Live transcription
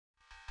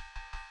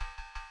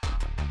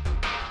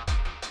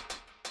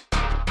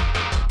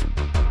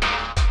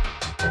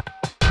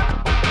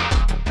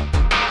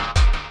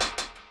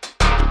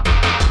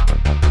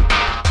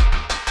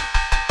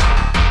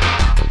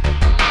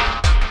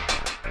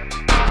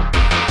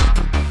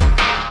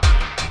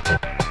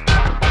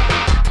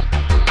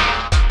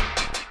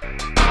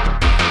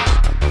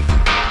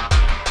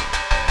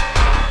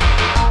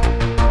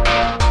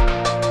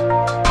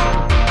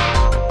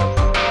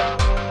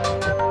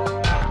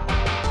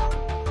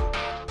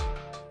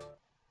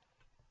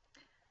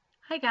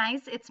Hi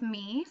guys, it's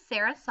me,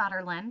 Sarah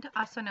Soderlund,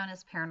 also known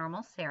as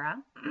Paranormal Sarah.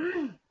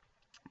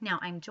 Now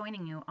I'm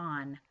joining you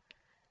on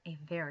a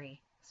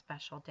very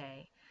special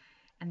day,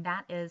 and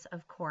that is,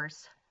 of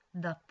course,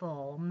 the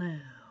full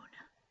moon.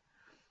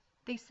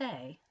 They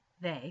say,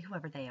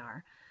 whoever they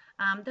are,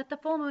 that the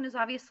full moon is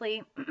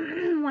obviously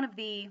one of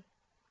the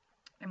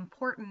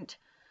important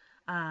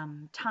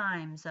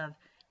times of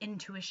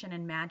intuition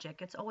and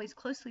magic. It's always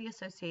closely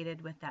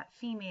associated with that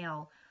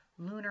female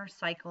lunar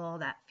cycle,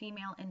 that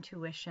female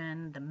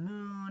intuition, the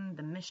moon,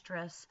 the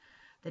mistress,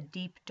 the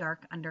deep,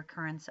 dark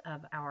undercurrents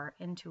of our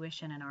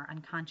intuition and our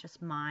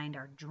unconscious mind,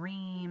 our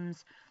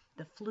dreams,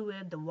 the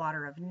fluid, the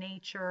water of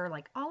nature,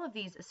 like all of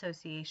these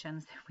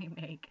associations that we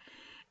make.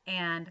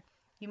 And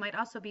you might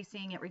also be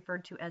seeing it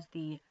referred to as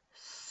the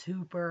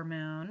super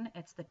moon.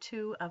 It's the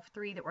 2 of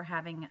 3 that we're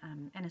having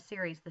in a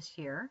series this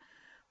year.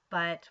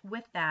 But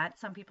with that,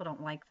 some people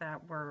don't like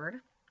that word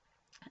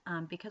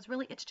because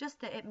really it's just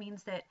that it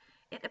means that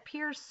it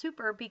appears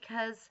super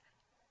because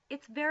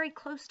it's very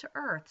close to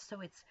Earth.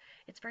 So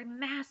it's very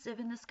massive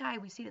in the sky.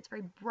 We see it's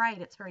very bright,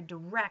 it's very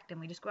direct, and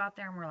we just go out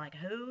there and we're like,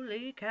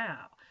 holy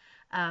cow.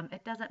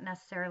 It doesn't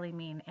necessarily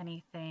mean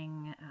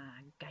anything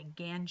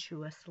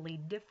gigantuously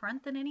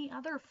different than any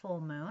other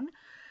full moon.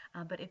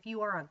 But if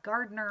you are a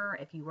gardener,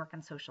 if you work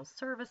in social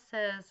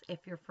services,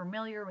 if you're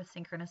familiar with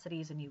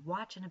synchronicities and you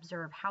watch and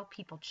observe how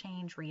people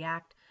change,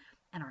 react,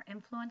 and are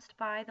influenced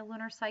by the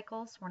lunar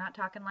cycles, we're not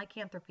talking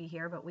lycanthropy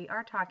here, but we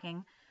are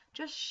talking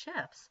just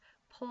shifts,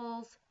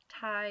 pulls,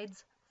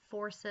 tides,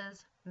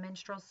 forces,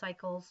 menstrual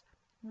cycles,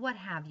 what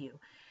have you.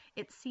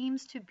 It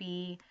seems to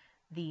be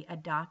the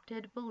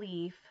adopted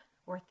belief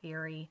or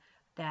theory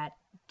that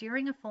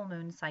during a full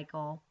moon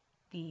cycle,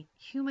 the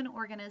human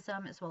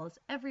organism, as well as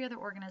every other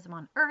organism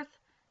on Earth,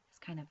 is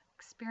kind of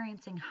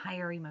experiencing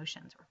higher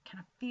emotions. We're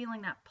kind of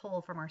feeling that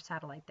pull from our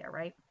satellite there,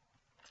 right?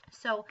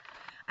 So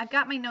I've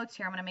got my notes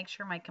here. I'm going to make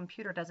sure my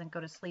computer doesn't go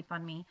to sleep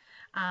on me.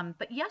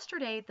 But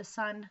yesterday, the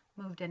sun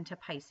moved into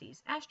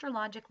Pisces.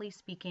 Astrologically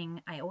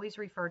speaking, I always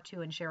refer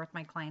to and share with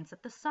my clients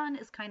that the sun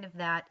is kind of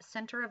that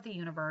center of the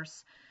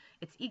universe.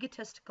 It's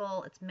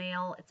egotistical, it's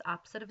male, it's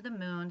opposite of the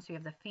moon. So you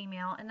have the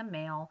female and the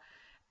male.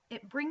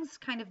 It brings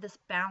kind of this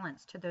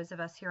balance to those of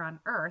us here on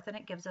Earth, and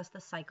it gives us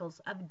the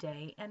cycles of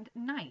day and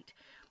night.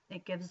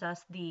 It gives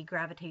us the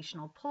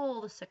gravitational pull,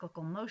 the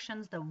cyclical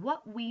motions, the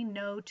what we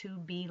know to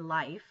be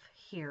life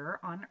here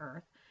on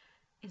Earth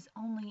is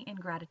only in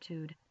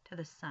gratitude to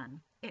the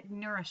sun. It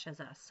nourishes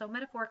us. So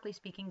metaphorically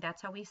speaking,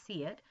 that's how we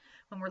see it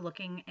when we're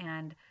looking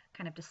and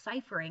kind of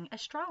deciphering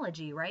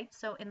astrology, right?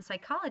 So in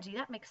psychology,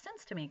 that makes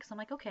sense to me because I'm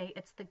like, okay,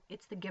 it's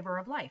the giver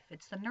of life.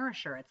 It's the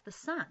nourisher. It's the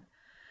sun.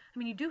 I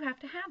mean, you do have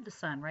to have the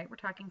sun, right? We're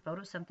talking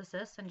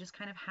photosynthesis and just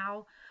kind of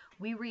how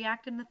we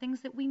react in the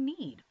things that we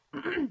need.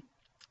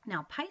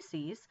 Now,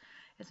 Pisces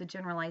is a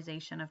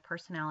generalization of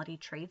personality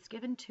traits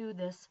given to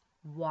this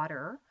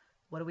water.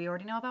 What do we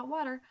already know about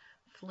water?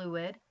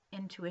 Fluid,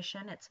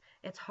 intuition.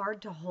 It's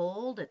hard to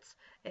hold.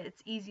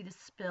 It's easy to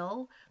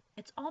spill.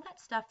 It's all that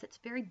stuff that's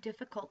very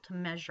difficult to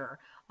measure.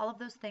 All of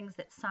those things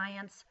that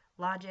science,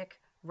 logic,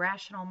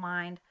 rational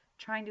mind,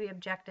 trying to be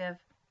objective,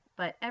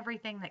 but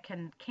everything that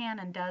can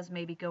and does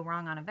maybe go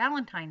wrong on a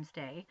Valentine's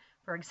Day,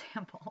 for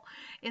example,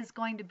 is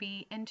going to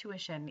be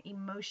intuition,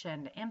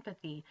 emotion,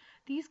 empathy,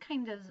 these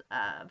kind of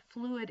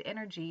fluid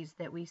energies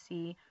that we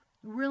see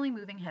really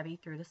moving heavy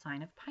through the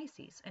sign of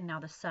Pisces. And now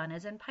the sun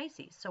is in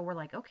Pisces. So we're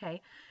like,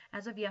 okay,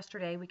 as of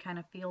yesterday, we kind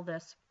of feel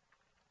this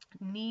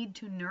need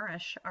to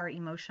nourish our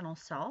emotional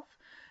self,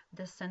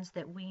 this sense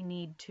that we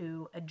need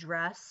to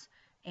address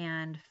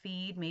and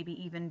feed, maybe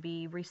even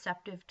be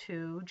receptive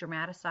to,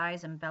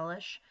 dramatize,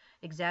 embellish,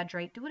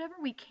 exaggerate, do whatever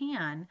we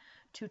can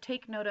to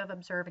take note of,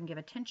 observe, and give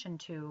attention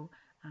to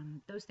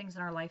those things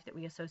in our life that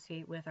we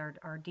associate with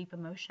our deep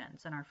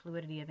emotions and our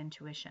fluidity of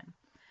intuition.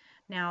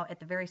 Now, at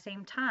the very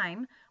same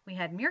time, we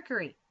had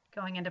Mercury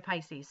going into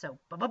Pisces. So,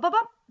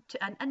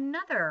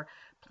 another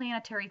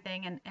planetary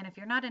thing. And if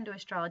you're not into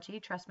astrology,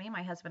 trust me,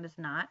 my husband is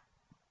not.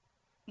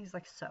 He's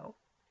like, so?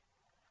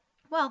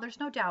 Well, there's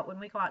no doubt when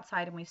we go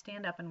outside and we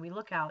stand up and we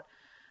look out,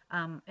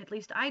 at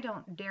least I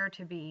don't dare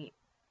to be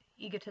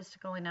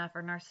egotistical enough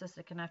or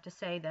narcissistic enough to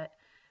say that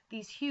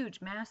these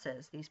huge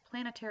masses, these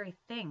planetary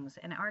things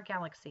in our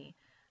galaxy,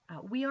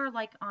 we are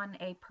like on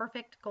a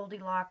perfect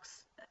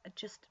Goldilocks,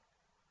 just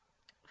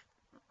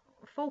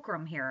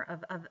fulcrum here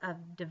of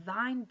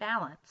divine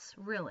balance,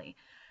 really.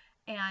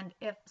 And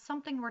if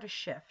something were to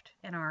shift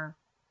in our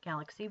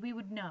galaxy, we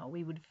would know,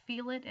 we would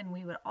feel it, and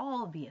we would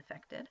all be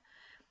affected.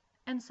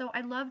 And so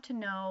I love to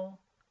know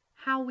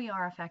how we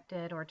are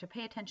affected or to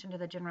pay attention to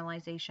the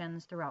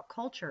generalizations throughout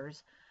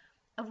cultures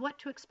of what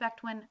to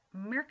expect when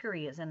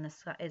Mercury is in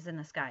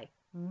the sky.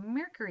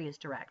 Mercury is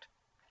direct.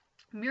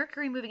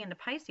 Mercury moving into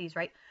Pisces,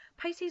 right?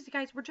 Pisces,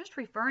 guys, we're just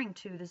referring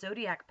to the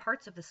zodiac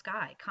parts of the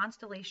sky,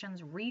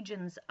 constellations,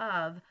 regions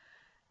of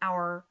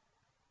our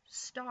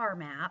star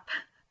map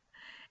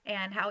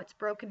and how it's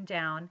broken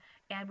down.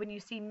 And when you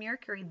see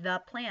Mercury,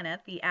 the planet,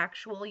 the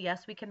actual,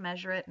 yes, we can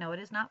measure it, no, it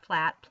is not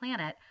flat,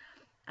 planet,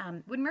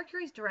 when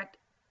Mercury's direct,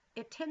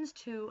 it tends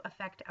to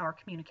affect our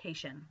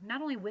communication,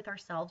 not only with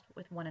ourselves, but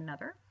with one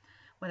another,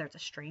 whether it's a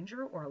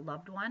stranger or a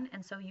loved one.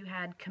 And so you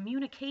had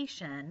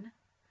communication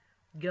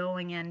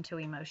going into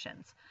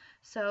emotions.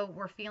 So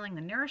we're feeling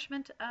the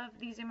nourishment of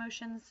these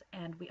emotions,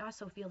 and we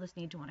also feel this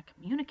need to want to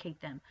communicate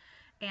them.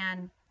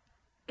 And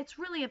it's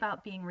really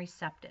about being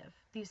receptive.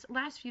 These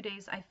last few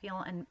days, I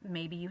feel, and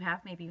maybe you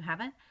have, maybe you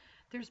haven't,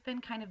 there's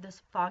been kind of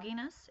this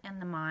fogginess in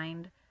the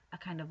mind, a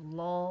kind of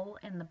lull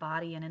in the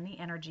body and in the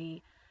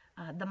energy.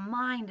 The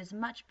mind is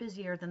much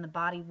busier than the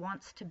body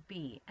wants to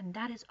be, and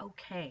that is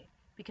okay,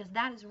 because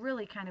that is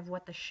really kind of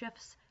what the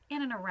shifts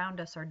in and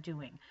around us are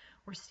doing.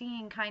 We're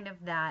seeing kind of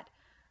that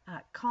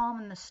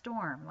calm in the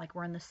storm, like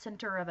we're in the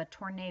center of a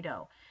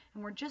tornado,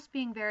 and we're just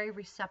being very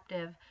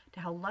receptive to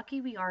how lucky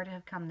we are to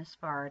have come this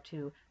far,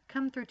 to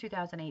come through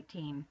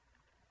 2018,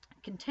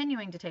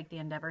 continuing to take the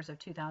endeavors of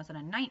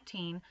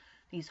 2019,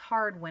 these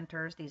hard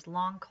winters, these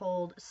long,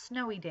 cold,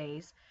 snowy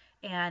days,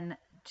 and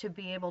to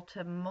be able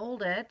to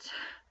mold it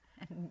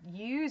and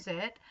use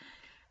it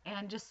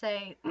and just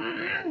say,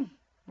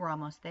 we're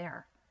almost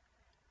there.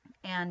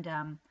 And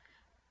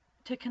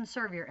to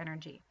conserve your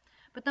energy.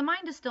 But the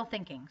mind is still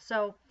thinking.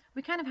 So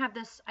we kind of have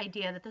this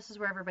idea that this is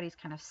where everybody's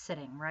kind of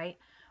sitting, right?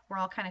 We're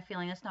all kind of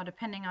feeling this now,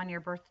 depending on your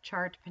birth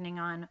chart, depending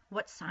on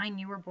what sign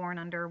you were born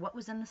under, what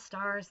was in the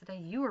stars the day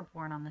you were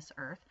born on this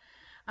earth.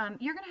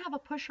 You're going to have a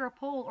push or a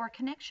pull or a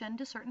connection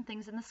to certain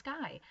things in the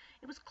sky.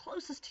 It was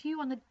closest to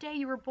you on the day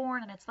you were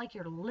born, and it's like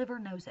your liver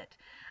knows it.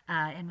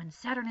 And when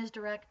Saturn is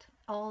direct,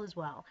 all is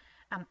well.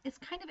 It's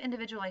kind of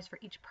individualized for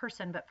each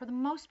person, but for the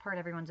most part,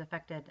 everyone's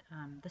affected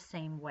the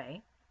same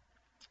way.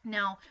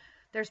 Now,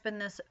 there's been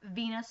this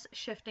Venus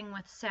shifting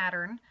with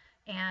Saturn,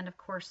 and of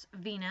course,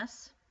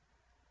 Venus,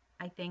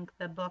 I think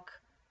the book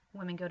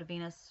Women Go to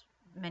Venus,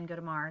 Men Go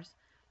to Mars,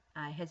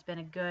 has been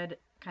a good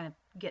kind of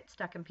get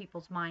stuck in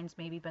people's minds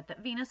maybe, but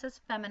that Venus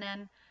is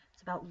feminine.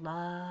 It's about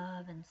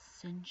love and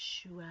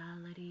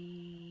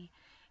sensuality.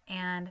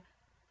 And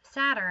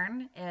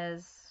Saturn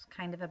is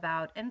kind of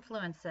about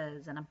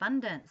influences and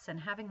abundance and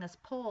having this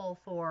pull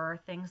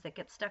for things that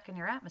get stuck in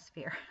your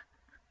atmosphere.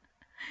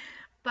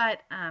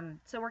 But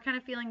so we're kind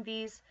of feeling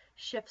these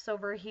shifts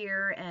over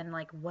here, and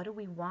like, what do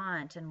we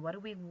want, and what do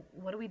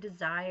we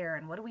desire,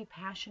 and what are we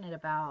passionate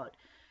about?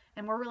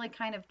 And we're really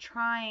kind of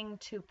trying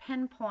to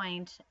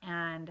pinpoint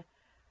and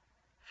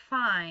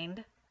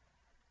find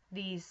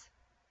these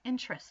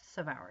interests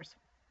of ours.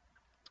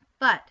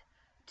 But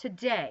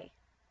today,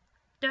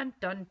 dun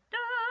dun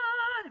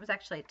dun, it was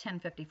actually at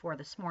 10:54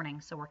 this morning,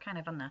 so we're kind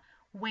of on the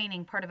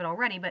waning part of it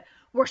already, but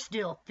we're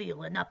still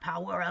feeling the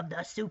power of the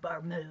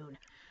supermoon.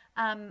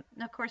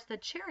 Of course, the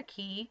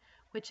Cherokee,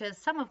 which is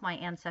some of my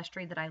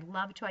ancestry that I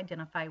love to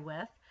identify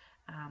with,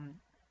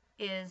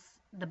 is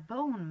the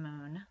bone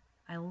moon.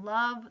 I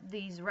love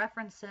these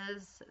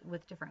references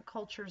with different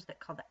cultures that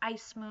call the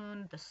ice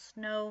moon, the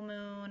snow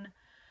moon,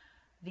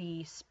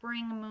 the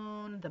spring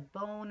moon, the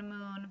bone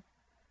moon.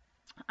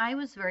 I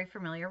was very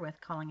familiar with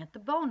calling it the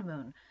bone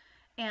moon,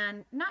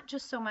 and not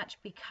just so much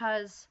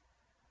because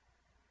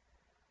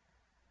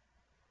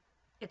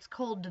it's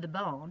cold to the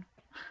bone.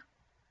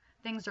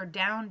 Things are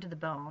down to the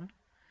bone.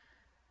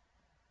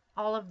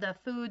 All of the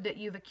food that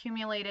you've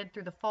accumulated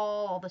through the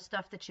fall, all the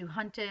stuff that you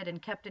hunted and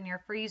kept in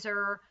your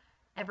freezer,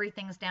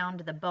 everything's down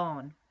to the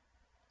bone,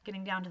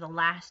 getting down to the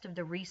last of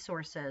the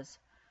resources.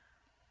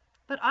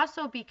 But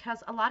also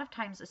because a lot of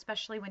times,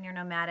 especially when you're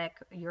nomadic,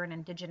 you're an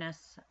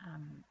indigenous,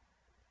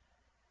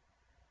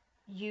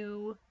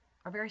 you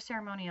are very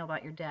ceremonial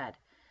about your dead.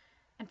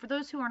 And for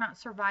those who are not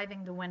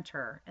surviving the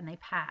winter and they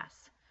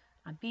pass,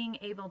 being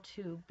able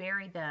to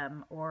bury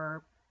them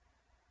or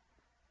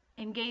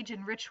engage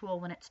in ritual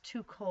when it's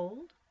too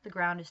cold, the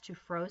ground is too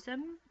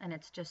frozen, and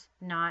it's just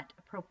not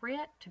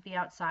appropriate to be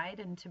outside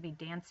and to be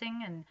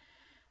dancing and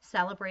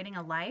celebrating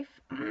a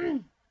life.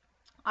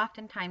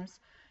 Oftentimes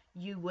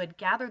you would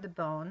gather the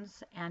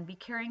bones and be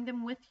carrying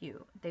them with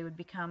you. They would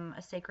become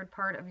a sacred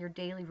part of your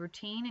daily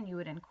routine, and you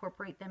would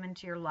incorporate them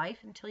into your life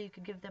until you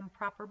could give them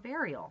proper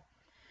burial.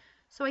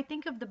 So I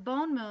think of the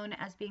bone moon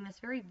as being this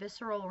very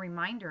visceral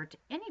reminder to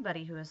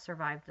anybody who has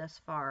survived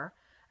thus far.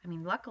 I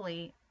mean,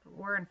 luckily,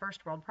 we're in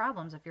first world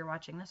problems if you're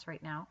watching this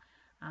right now.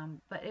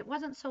 But it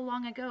wasn't so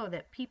long ago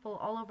that people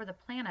all over the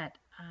planet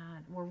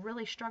were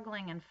really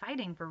struggling and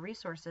fighting for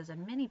resources,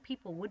 and many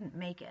people wouldn't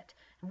make it,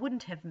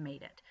 wouldn't have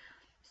made it.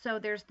 So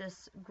there's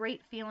this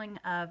great feeling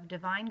of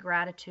divine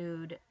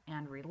gratitude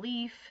and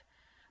relief,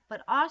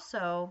 but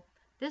also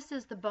this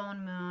is the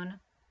bone moon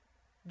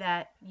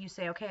that you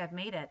say, okay, I've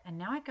made it, and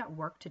now I've got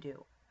work to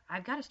do.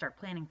 I've got to start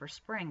planning for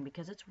spring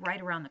because it's right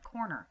around the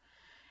corner.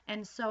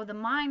 And so the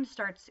mind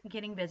starts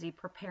getting busy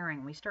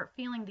preparing. We start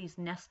feeling these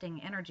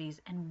nesting energies,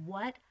 and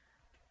what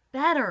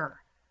better?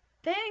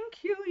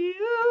 Thank you,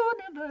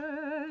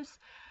 universe.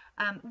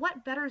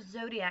 What better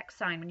zodiac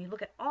sign, when you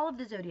look at all of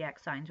the zodiac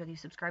signs, whether you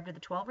subscribe to the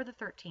 12 or the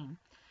 13,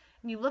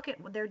 and you look at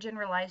their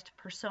generalized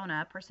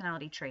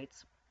personality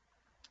traits,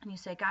 and you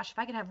say, gosh, if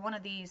I could have one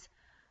of these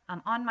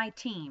on my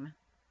team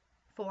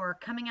for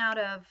coming out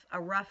of a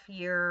rough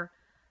year,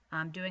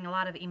 I'm doing a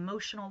lot of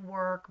emotional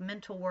work,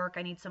 mental work.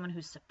 I need someone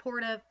who's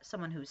supportive,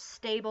 someone who's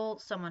stable,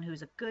 someone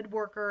who's a good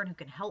worker and who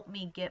can help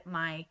me get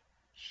my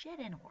shit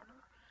in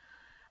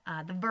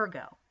order. The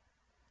Virgo,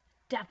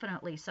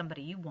 definitely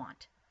somebody you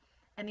want.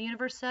 And the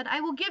universe said,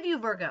 I will give you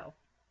Virgo.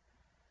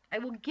 I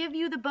will give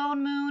you the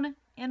bone moon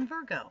in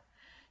Virgo.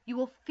 You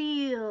will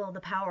feel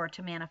the power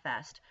to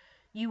manifest.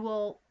 You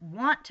will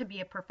want to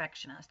be a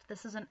perfectionist.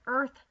 This is an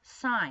earth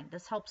sign.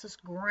 This helps us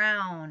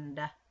ground.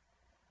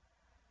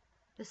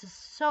 This is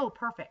so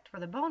perfect for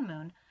the bone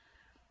moon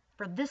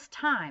for this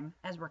time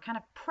as we're kind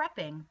of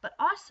prepping, but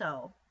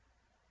also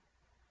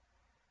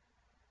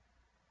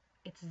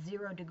it's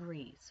 0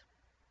 degrees.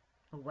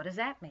 Well, what does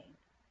that mean?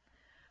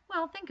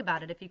 Well, think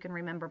about it if you can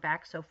remember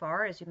back so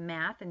far as you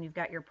math and you've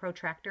got your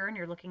protractor and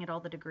you're looking at all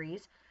the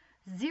degrees.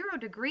 0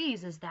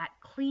 degrees is that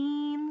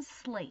clean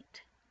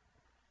slate.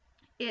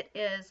 It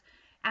is,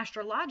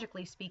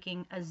 astrologically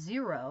speaking, a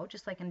 0,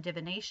 just like in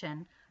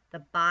divination, the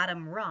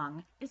bottom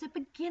rung is a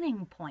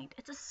beginning point.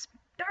 It's a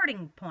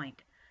starting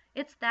point.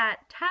 It's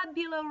that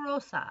tabula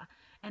rasa,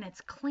 and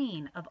it's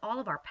clean of all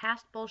of our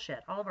past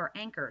bullshit, all of our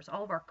anchors,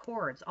 all of our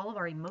cords, all of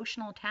our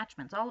emotional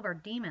attachments, all of our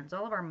demons,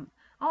 all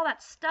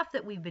that stuff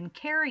that we've been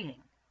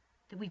carrying,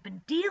 that we've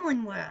been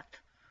dealing with.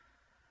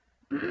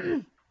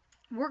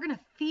 We're going to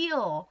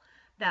feel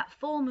that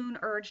full moon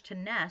urge to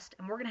nest,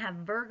 and we're going to have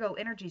Virgo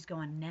energies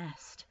going,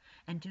 nest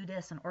and do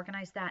this and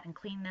organize that and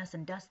clean this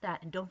and dust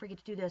that and don't forget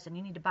to do this and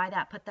you need to buy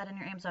that, put that in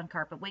your Amazon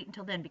cart, but wait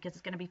until then because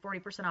it's going to be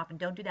 40% off, and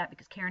don't do that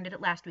because Karen did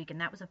it last week and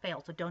that was a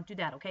fail, so don't do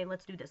that. Okay,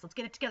 let's do this. Let's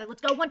get it together.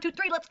 Let's go. 1, 2,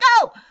 3, let's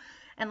go.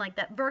 And like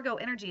that Virgo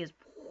energy is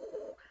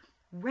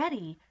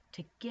ready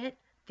to get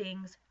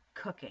things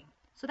cooking.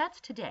 So that's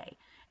today.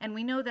 And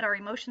we know that our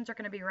emotions are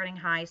going to be running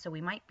high, so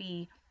we might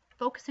be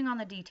focusing on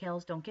the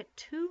details. Don't get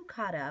too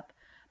caught up,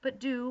 but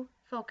do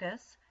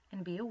focus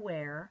and be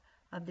aware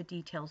of the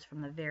details from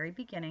the very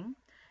beginning.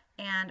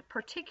 And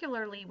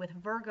particularly with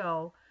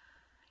Virgo,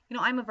 you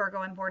know, I'm a Virgo,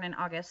 I'm born in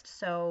August,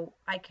 so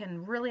I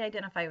can really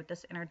identify with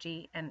this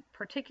energy. And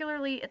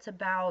particularly it's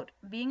about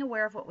being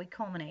aware of what we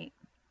culminate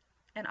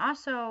and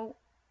also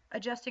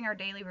adjusting our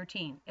daily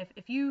routine.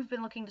 If you've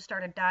been looking to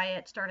start a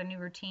diet, start a new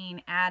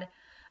routine, add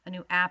a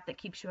new app that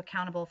keeps you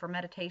accountable for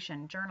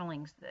meditation,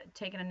 journaling,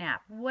 taking a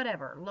nap,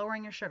 whatever,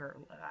 lowering your sugar,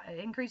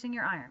 increasing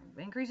your iron,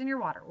 increasing your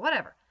water,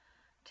 whatever.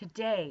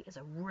 Today is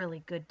a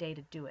really good day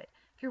to do it.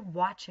 If you're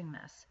watching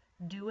this,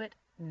 do it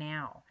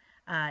now.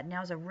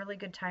 Now is a really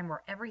good time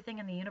where everything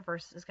in the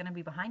universe is going to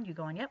be behind you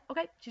going, yep,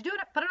 okay, she's doing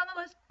it, put it on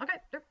the list, okay,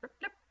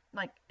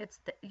 like it's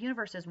the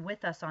universe is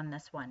with us on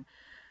this one.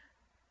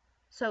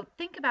 So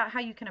think about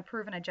how you can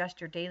improve and adjust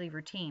your daily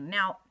routine.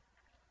 Now,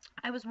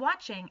 I was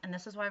watching, and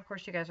this is why, of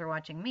course, you guys are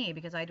watching me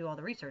because I do all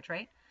the research,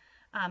 right?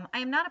 I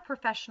am not a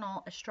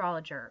professional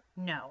astrologer,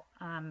 no.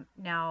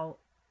 Now,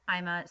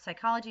 I'm a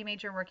psychology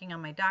major working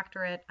on my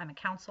doctorate. I'm a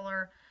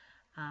counselor,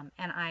 and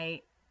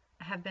I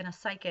have been a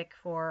psychic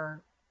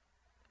for,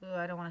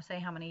 I don't want to say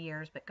how many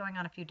years, but going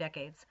on a few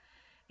decades,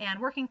 and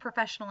working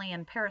professionally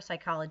in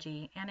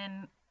parapsychology and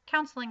in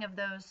counseling of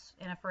those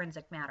in a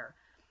forensic matter.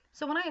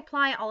 So when I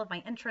apply all of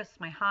my interests,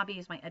 my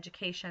hobbies, my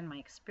education, my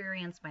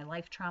experience, my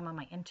life trauma,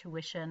 my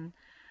intuition,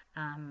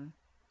 and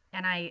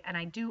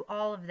I do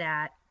all of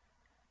that,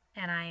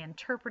 and I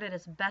interpret it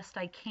as best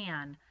I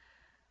can.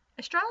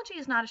 Astrology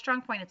is not a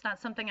strong point. It's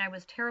not something I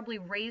was terribly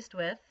raised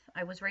with.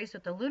 I was raised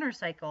with the lunar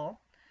cycle,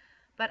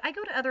 but I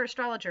go to other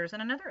astrologers,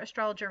 and another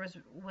astrologer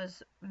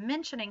was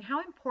mentioning how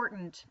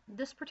important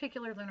this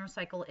particular lunar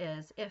cycle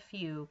is, if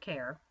you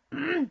care,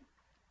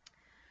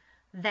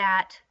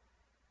 that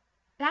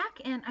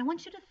back in, I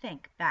want you to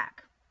think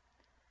back,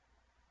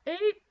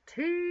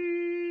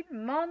 18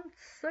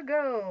 months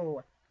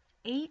ago,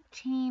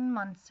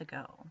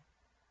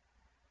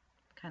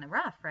 kind of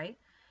rough, right?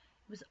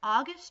 It was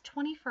August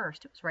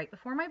 21st. It was right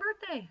before my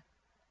birthday,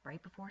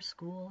 right before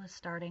school is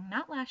starting,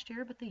 not last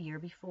year, but the year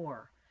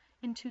before,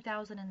 in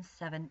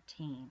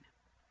 2017.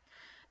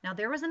 Now,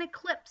 there was an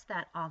eclipse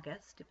that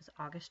August. It was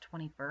August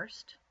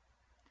 21st.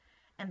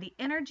 And the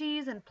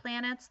energies and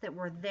planets that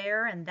were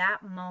there in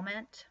that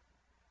moment,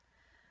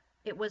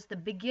 it was the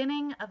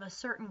beginning of a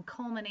certain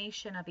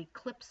culmination of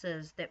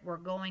eclipses that were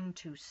going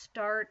to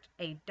start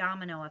a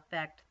domino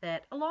effect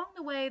that along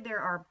the way there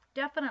are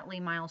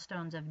definitely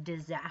milestones of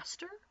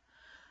disaster.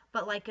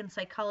 But like in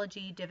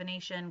psychology,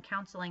 divination,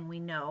 counseling, we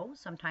know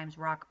sometimes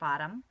rock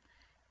bottom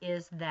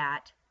is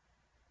that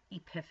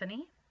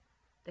epiphany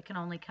that can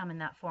only come in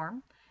that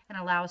form and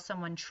allows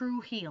someone true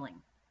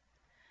healing.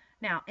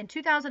 Now, in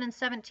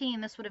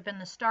 2017, this would have been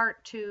the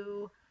start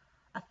to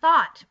a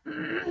thought.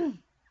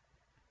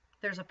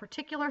 There's a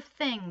particular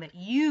thing that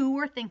you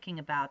were thinking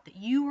about, that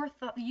you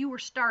were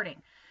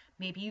starting.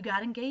 Maybe you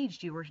got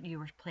engaged, you were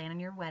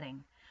planning your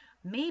wedding.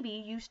 Maybe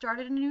you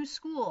started a new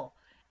school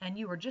and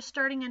you were just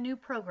starting a new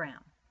program.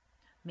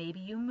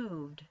 Maybe you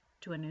moved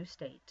to a new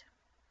state.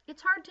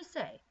 It's hard to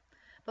say,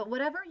 but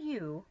whatever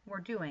you were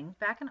doing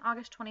back in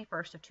August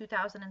 21st of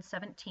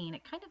 2017,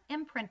 it kind of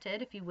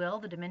imprinted, if you will,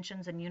 the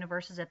dimensions and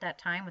universes at that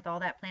time with all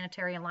that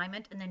planetary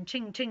alignment, and then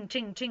ching, ching,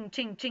 ching, ching,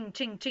 ching, ching,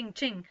 ching, ching,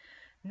 ching.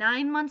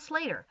 9 months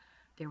later,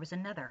 there was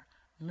another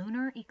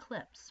lunar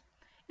eclipse.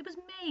 It was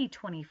May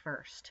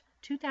 21st,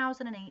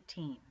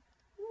 2018.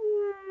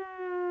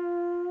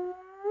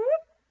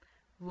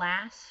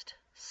 Last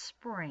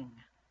spring.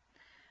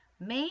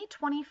 May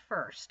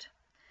 21st.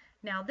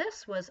 Now,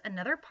 this was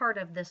another part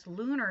of this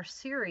lunar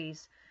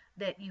series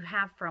that you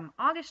have from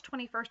August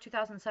 21st,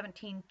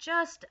 2017,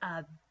 just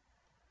a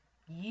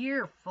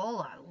year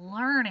full of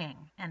learning,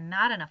 and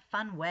not in a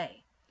fun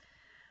way.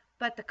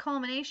 But the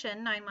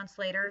culmination, 9 months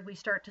later, we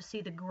start to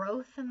see the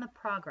growth and the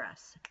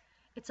progress.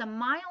 It's a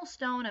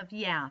milestone of,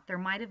 yeah, there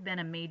might have been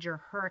a major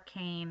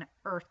hurricane,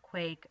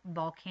 earthquake,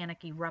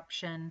 volcanic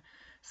eruption,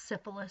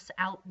 syphilis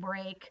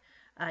outbreak,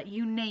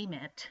 you name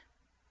it,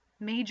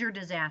 major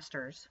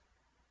disasters.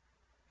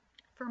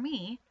 For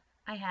me,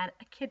 I had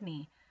a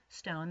kidney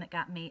stone that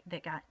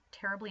got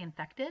terribly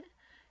infected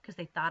because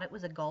they thought it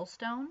was a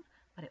gallstone,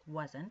 but it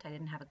wasn't. I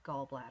didn't have a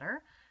gallbladder.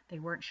 They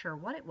weren't sure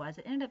what it was.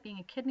 It ended up being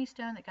a kidney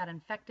stone that got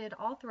infected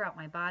all throughout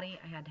my body.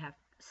 I had to have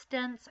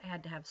stents. I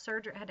had to have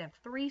surgery. I had to have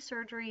 3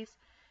 surgeries.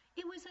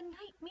 It was a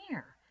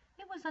nightmare.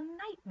 It was a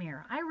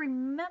nightmare. I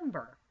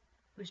remember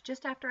it was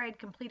just after I had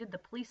completed the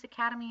police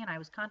academy and I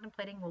was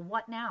contemplating, well,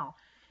 what now?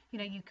 You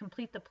know, you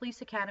complete the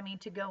police academy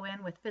to go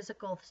in with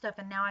physical stuff,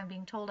 and now I'm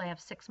being told I have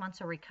 6 months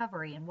of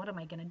recovery, and what am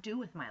I going to do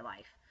with my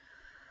life?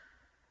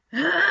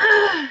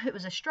 It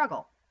was a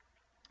struggle.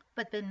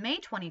 But then May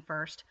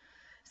 21st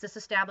is this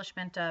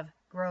establishment of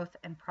growth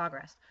and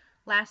progress.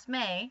 Last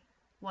May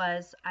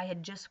was I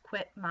had just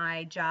quit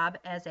my job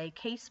as a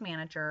case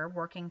manager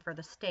working for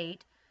the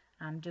state,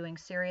 doing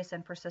serious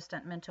and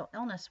persistent mental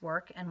illness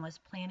work, and was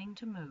planning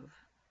to move.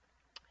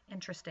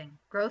 Interesting.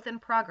 Growth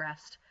and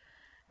progress.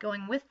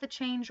 Going with the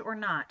change or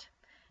not.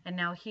 And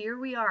now here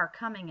we are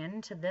coming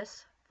into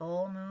this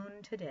full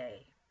moon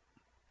today.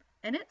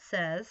 And it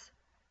says,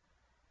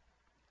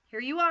 here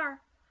you are.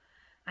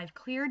 I've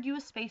cleared you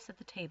a space at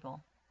the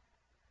table.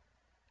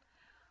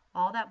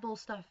 All that bull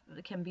stuff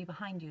can be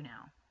behind you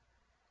now.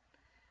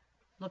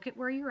 Look at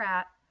where you're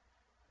at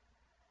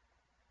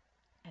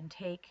and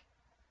take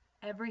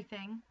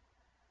everything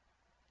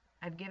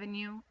I've given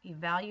you,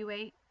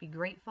 evaluate, be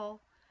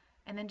grateful,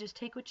 and then just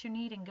take what you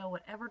need and go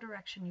whatever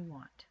direction you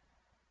want.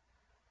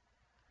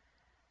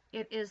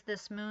 It is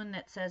this moon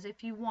that says,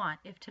 if you want,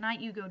 if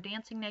tonight you go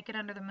dancing naked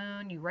under the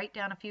moon, you write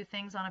down a few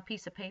things on a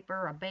piece of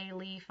paper, a bay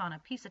leaf on a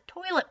piece of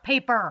toilet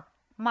paper,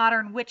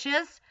 modern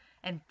witches,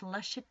 and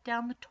flush it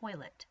down the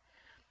toilet.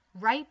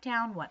 Write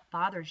down what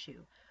bothers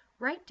you.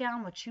 Write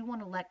down what you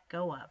want to let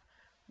go of.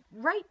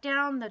 Write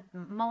down the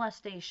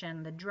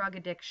molestation, the drug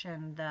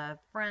addiction, the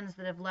friends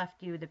that have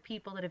left you, the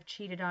people that have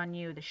cheated on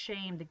you, the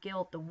shame, the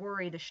guilt, the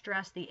worry, the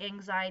stress, the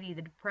anxiety,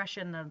 the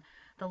depression,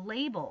 the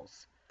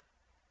labels.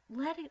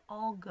 Let it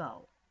all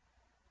go.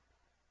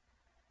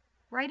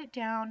 Write it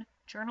down,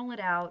 journal it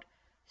out,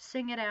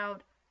 sing it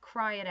out,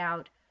 cry it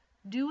out.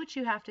 Do what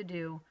you have to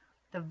do.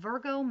 The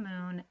Virgo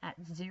moon at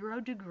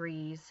 0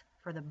 degrees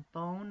for the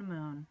bone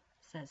moon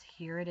says,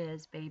 here it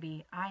is,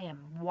 baby. I am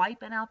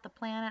wiping out the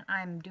planet.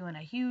 I'm doing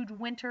a huge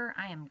winter.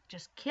 I am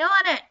just killing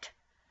it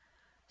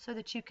so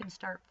that you can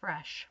start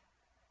fresh.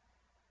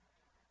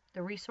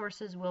 The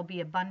resources will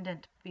be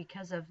abundant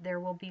because of there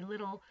will be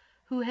little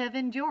who have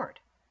endured.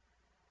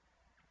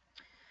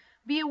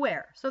 Be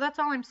aware. So that's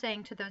all I'm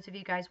saying to those of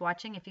you guys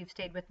watching, if you've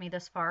stayed with me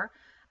this far.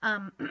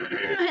 In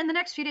the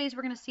next few days,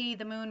 we're going to see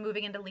the moon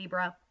moving into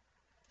Libra,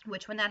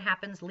 which when that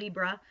happens,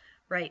 Libra,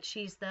 right,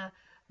 she's the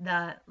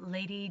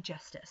Lady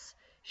Justice.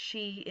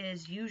 She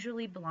is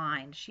usually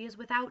blind. She is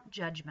without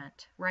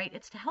judgment, right?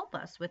 It's to help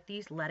us with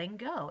these letting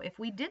go. If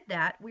we did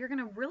that, we're going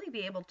to really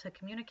be able to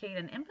communicate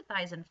and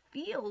empathize and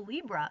feel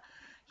Libra.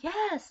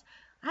 Yes,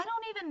 I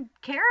don't even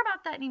care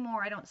about that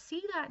anymore. I don't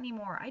see that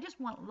anymore. I just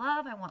want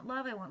love. I want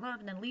love. I want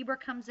love. And then Libra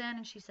comes in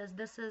and she says,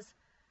 this is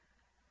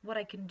what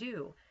I can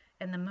do.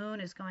 And the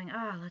moon is going,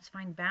 let's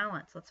find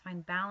balance. Let's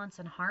find balance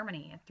and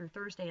harmony through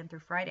Thursday and through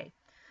Friday.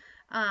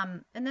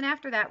 And then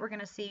after that, we're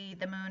going to see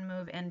the moon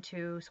move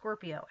into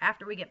Scorpio.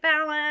 After we get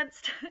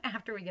balanced,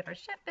 after we get our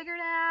shit figured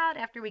out,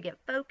 after we get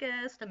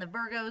focused, and the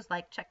Virgo's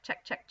like, check,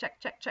 check, check,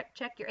 check, check, check,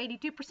 check. You're 82%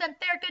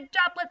 there. Good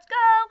job. Let's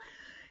go.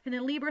 And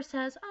then Libra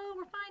says, oh,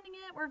 we're finding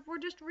it. We're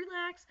just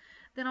relaxed.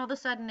 Then all of a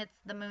sudden,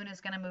 the moon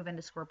is going to move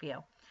into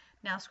Scorpio.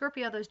 Now,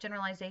 Scorpio, those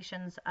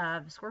generalizations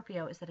of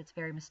Scorpio is that it's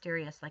very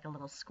mysterious, like a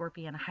little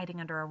scorpion hiding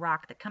under a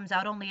rock that comes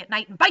out only at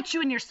night and bites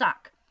you in your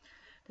sock.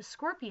 The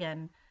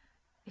scorpion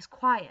is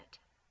quiet,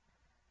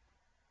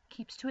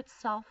 keeps to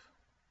itself.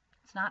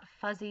 It's not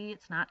fuzzy.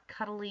 It's not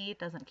cuddly. It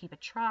doesn't keep a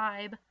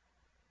tribe. It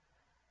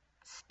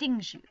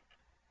stings you.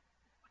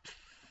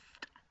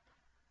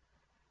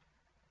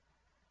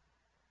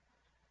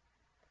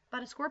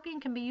 But a scorpion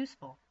can be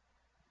useful,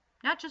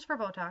 not just for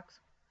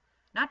Botox,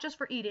 not just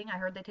for eating. I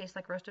heard they taste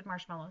like roasted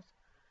marshmallows.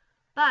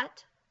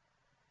 But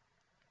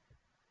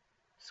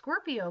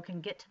Scorpio can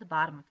get to the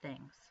bottom of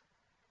things.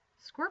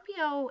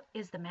 Scorpio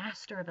is the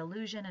master of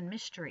illusion and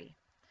mystery.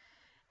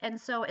 And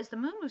so as the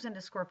moon moves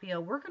into Scorpio,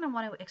 we're going to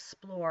want to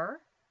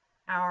explore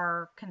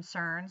our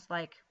concerns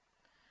like,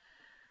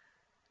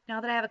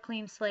 Now that I have a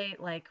clean slate,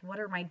 like what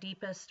are my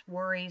deepest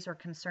worries or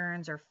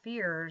concerns or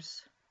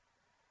fears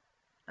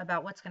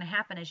about what's going to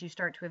happen as you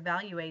start to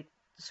evaluate?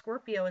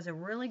 Scorpio is a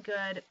really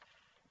good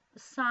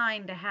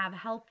sign to have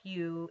help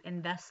you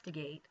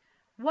investigate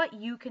what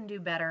you can do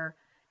better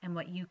and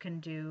what you can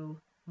do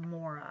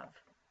more of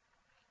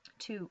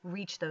to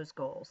reach those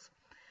goals.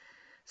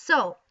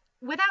 So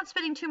without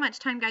spending too much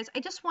time, guys, I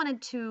just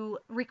wanted to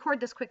record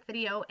this quick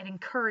video and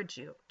encourage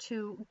you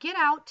to get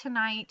out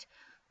tonight,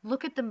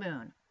 look at the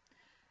moon.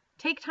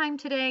 Take time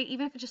today,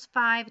 even if it's just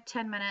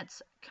 5-10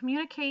 minutes,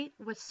 communicate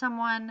with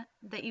someone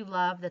that you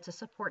love that's a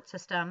support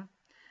system.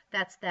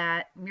 That's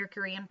that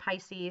Mercury and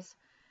Pisces.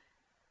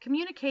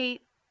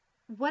 Communicate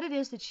what it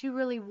is that you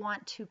really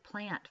want to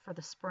plant for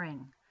the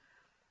spring.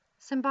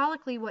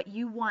 Symbolically, what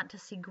you want to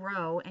see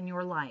grow in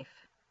your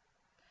life.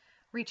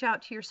 Reach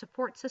out to your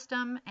support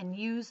system and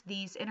use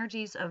these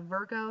energies of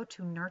Virgo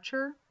to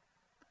nurture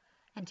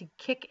and to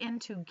kick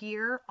into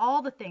gear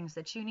all the things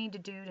that you need to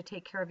do to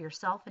take care of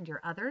yourself and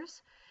your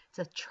others. It's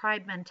a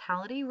tribe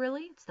mentality,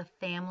 really. It's the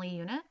family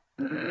unit.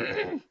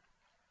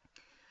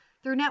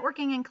 Through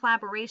networking and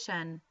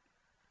collaboration,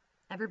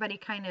 everybody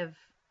kind of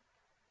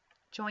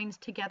joins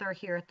together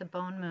here at the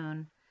Bone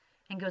Moon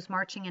and goes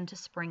marching into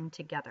spring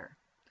together.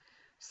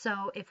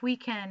 So if we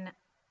can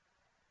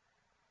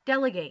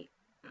delegate,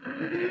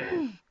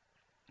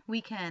 we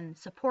can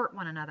support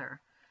one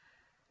another.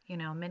 You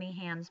know, many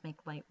hands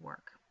make light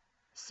work.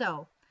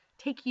 So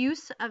take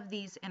use of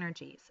these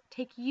energies.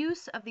 Take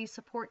use of these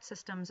support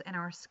systems in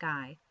our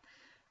sky.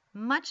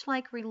 Much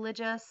like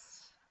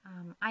religious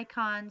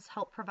icons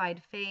help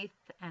provide faith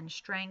and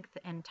strength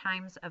in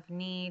times of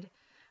need,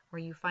 where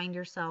you find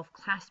yourself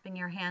clasping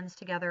your hands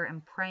together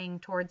and praying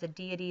towards a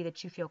deity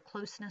that you feel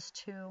closeness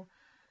to,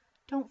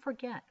 don't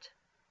forget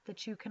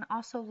that you can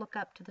also look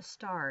up to the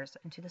stars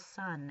and to the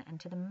sun and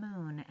to the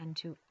moon and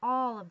to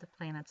all of the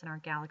planets in our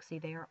galaxy.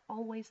 They are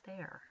always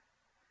there,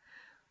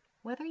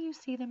 whether you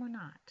see them or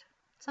not.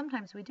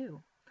 Sometimes we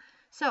do.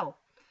 So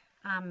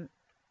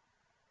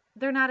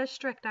they're not as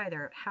strict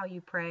either, how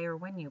you pray or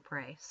when you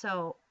pray.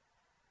 So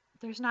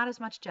there's not as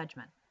much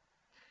judgment.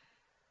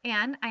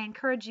 And I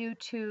encourage you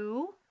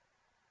to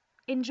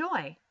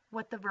enjoy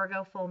what the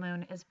Virgo full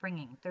moon is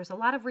bringing. There's a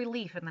lot of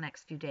relief in the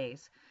next few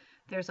days.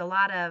 There's a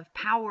lot of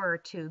power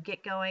to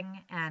get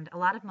going and a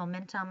lot of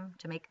momentum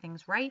to make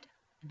things right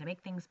and to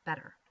make things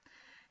better.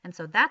 And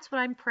so that's what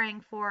I'm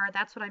praying for.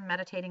 That's what I'm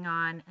meditating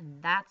on.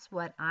 And that's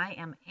what I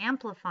am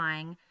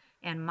amplifying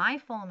in my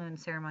full moon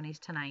ceremonies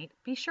tonight.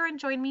 Be sure and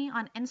join me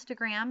on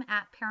Instagram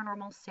at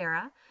Paranormal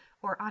Sarah,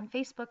 or on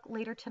Facebook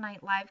later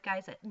tonight live,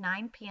 guys, at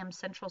 9 p.m.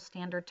 Central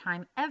Standard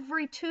Time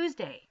every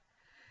Tuesday.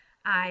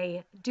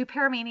 I do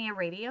Paramania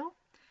Radio,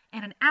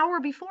 and an hour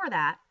before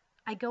that,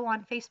 I go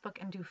on Facebook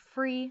and do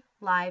free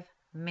live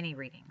mini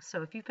readings.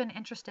 So if you've been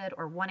interested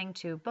or wanting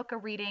to book a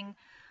reading,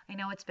 I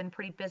know it's been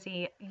pretty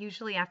busy,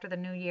 usually after the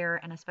new year,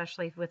 and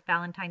especially with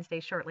Valentine's Day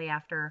shortly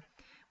after.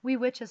 We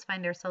witches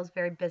find ourselves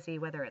very busy,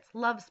 whether it's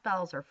love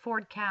spells or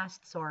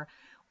forecasts or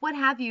what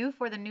have you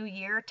for the new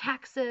year,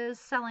 taxes,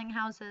 selling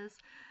houses.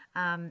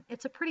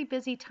 It's a pretty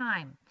busy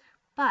time,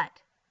 but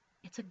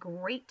it's a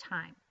great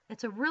time.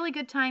 It's a really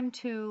good time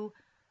to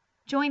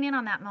join in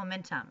on that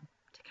momentum,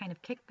 to kind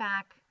of kick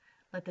back,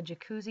 let the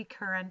jacuzzi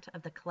current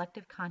of the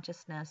collective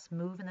consciousness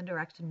move in the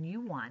direction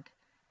you want,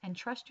 and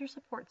trust your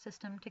support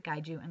system to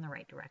guide you in the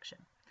right direction.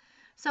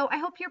 So I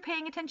hope you're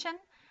paying attention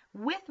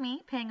with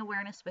me, paying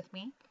awareness with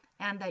me,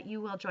 and that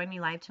you will join me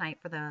live tonight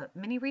for the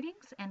mini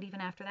readings, and even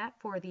after that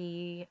for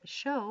the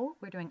show,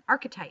 we're doing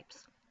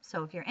archetypes.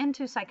 So if you're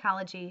into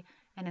psychology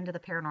and into the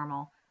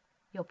paranormal,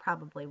 you'll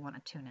probably want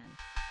to tune in.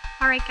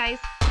 All right, guys,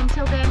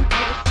 until then,